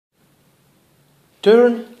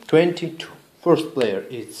Turn 22. First player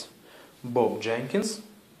is Bob Jenkins.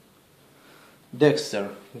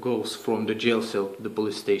 Dexter goes from the jail cell to the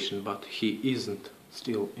police station, but he isn't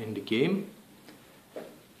still in the game.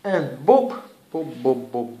 And Bob,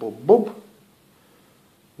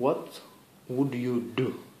 what would you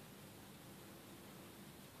do?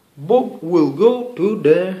 Bob will go to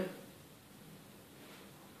the...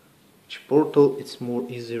 Which portal? It's more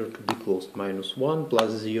easier to be closed. -1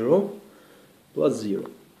 plus 0 plus 0.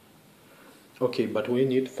 Okay, but we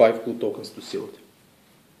need 5 clue tokens to seal it.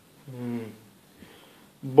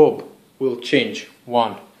 Bob will change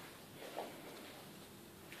 1.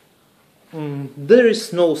 There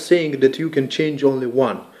is no saying that you can change only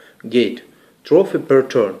 1 gate trophy per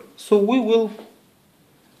turn. So we will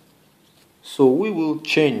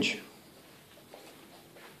change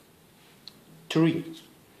 3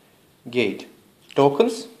 gate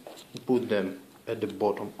tokens, put them at the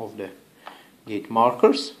bottom of the gate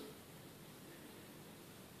markers,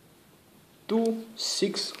 to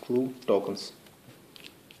 6 clue tokens.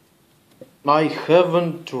 I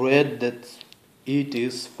haven't read that it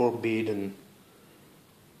is forbidden,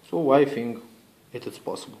 so I think it is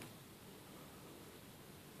possible.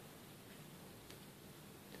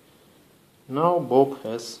 Now Bob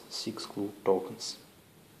has 6 clue tokens.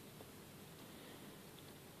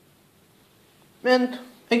 And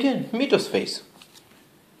again, Mythos phase.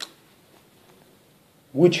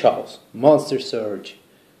 Witch house, monster surge.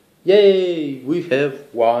 Yay! We have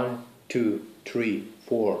 1, 2, 3,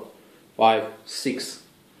 4, 5, 6.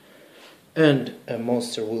 And a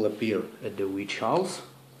monster will appear at the witch house.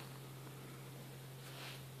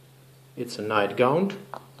 It's a nightgown.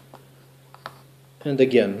 And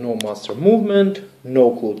again, no monster movement, no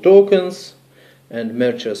clue tokens, and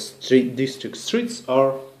Merchant's district streets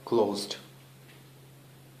are closed.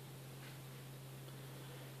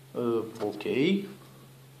 Okay,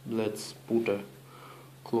 let's put a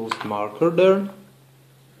closed marker there.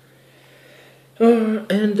 And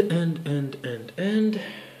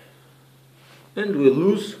we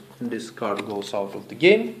lose, and this card goes out of the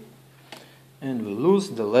game, and we lose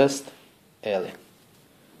the last alley.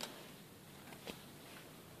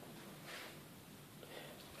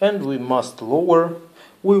 And we must lower,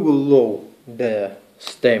 we will lower the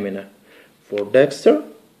stamina for Dexter,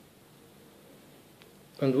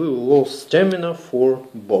 and we will lower stamina for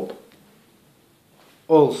Bob.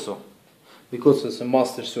 Also, because as a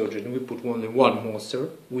master surgeon we put only 1 monster,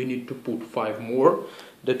 we need to put 5 more,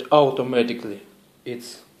 that automatically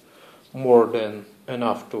it's more than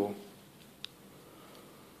enough to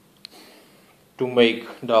make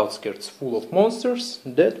the outskirts full of monsters.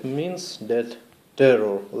 That means that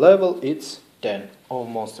terror level it's 10. All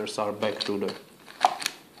monsters are back to the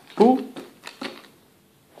pool.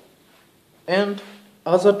 And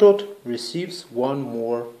Azatoth receives 1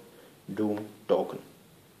 more Doom token.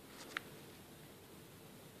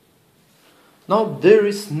 Now there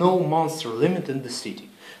is no monster limit in the city,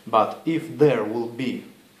 but if there will be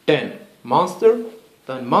 10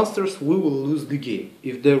 monsters, we will lose the game.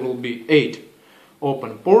 If there will be 8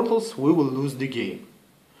 open portals, we will lose the game.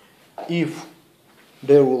 If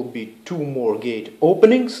there will be 2 more gate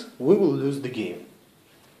openings, we will lose the game.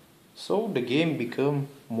 So the game becomes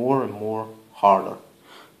more and more harder.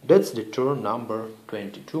 That's the turn number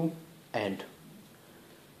 22 and